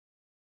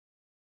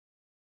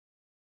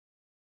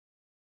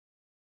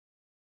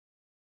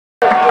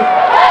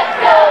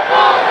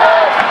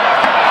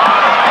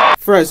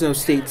Fresno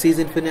State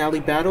season finale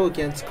battle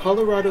against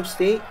Colorado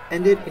State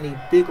ended in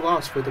a big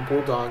loss for the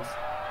Bulldogs.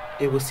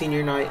 It was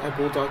senior night at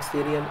Bulldog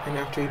Stadium, and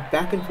after a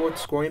back-and-forth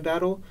scoring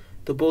battle,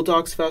 the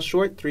Bulldogs fell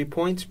short 3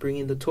 points,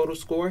 bringing the total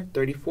score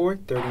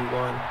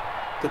 34-31.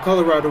 The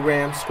Colorado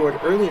Rams scored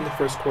early in the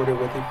first quarter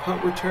with a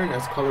punt return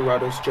as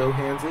Colorado's Joe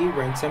Hansley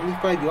ran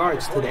 75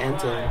 yards to the end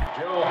zone.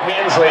 Joe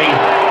Hansley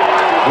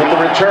with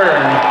the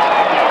return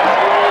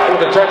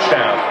for the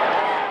touchdown.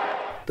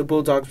 The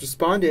Bulldogs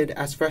responded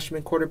as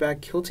freshman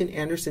quarterback Kilton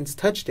Anderson's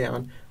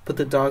touchdown put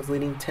the Dogs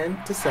leading 10-7.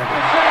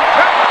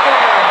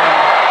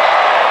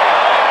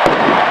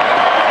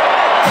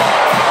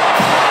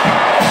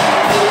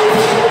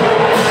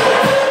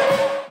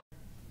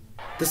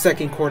 The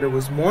second quarter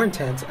was more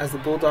intense as the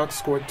Bulldogs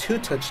scored 2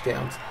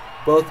 touchdowns,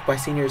 both by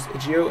seniors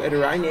Ejiro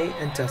Ederaine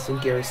and Dustin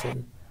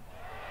Garrison.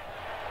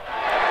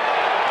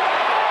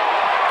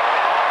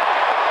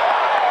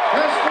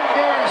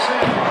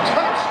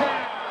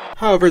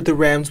 However, the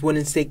Rams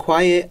wouldn't stay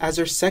quiet as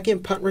their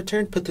second punt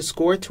return put the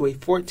score to a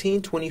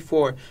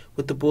 14-24,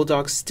 with the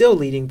Bulldogs still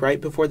leading right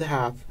before the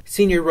half.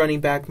 Senior running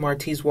back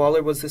Martez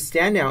Waller was the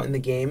standout in the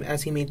game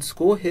as he made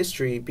school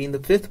history, being the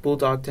 5th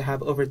Bulldog to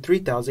have over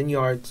 3,000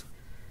 yards.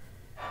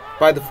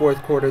 By the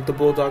fourth quarter, the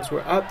Bulldogs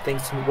were up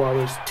thanks to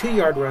Waller's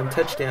 2-yard run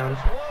touchdown,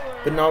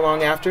 but not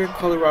long after,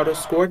 Colorado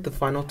scored the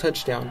final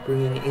touchdown,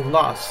 bringing a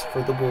loss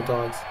for the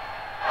Bulldogs.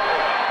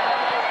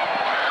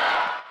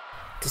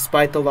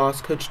 Despite the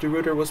loss, Coach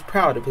DeRuiter was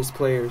proud of his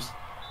players.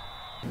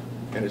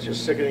 And it's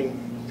just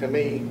sickening to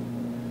me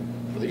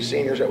for these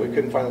seniors that we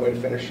couldn't find a way to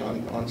finish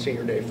on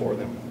senior day for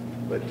them.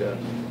 But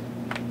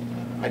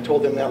I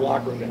told them in that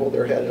locker room to hold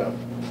their head up,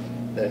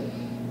 that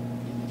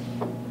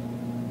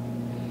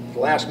the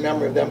last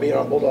memory of them being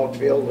on Bulldog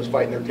Field was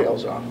fighting their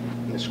tails off.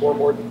 And the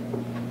scoreboard,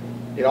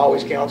 it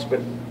always counts,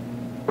 but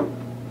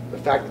the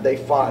fact that they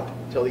fought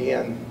till the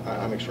end,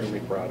 I'm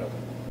extremely proud of.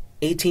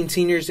 18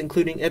 seniors,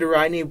 including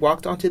Ederaine,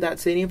 walked onto that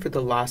stadium for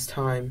the last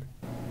time.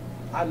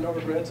 I have no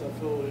regrets. I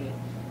feel,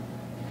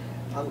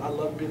 I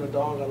love being a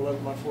Dog. I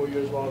loved my 4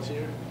 years while I was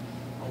here.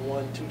 I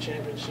won 2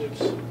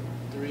 championships,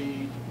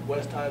 3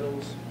 West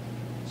titles.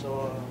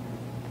 So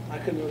I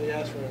couldn't really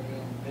ask for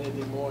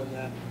anything more than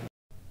that.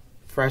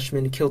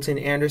 Freshman Kilton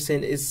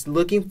Anderson is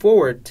looking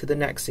forward to the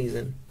next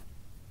season.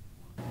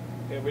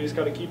 And we just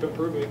got to keep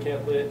improving.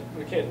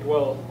 We can't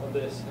dwell on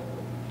this.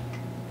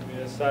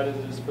 As sad as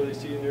it is for these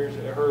seniors,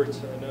 it hurts.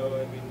 I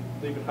know,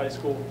 leaving high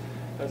school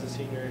as a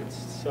senior, it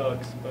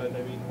sucks. But,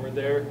 we're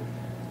there.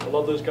 I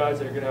love those guys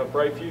that are going to have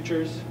bright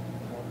futures.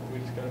 We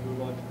just got to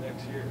move on to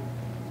next year.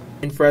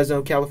 In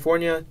Fresno,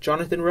 California,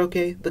 Jonathan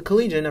Roque, the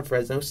Collegian of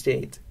Fresno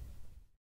State.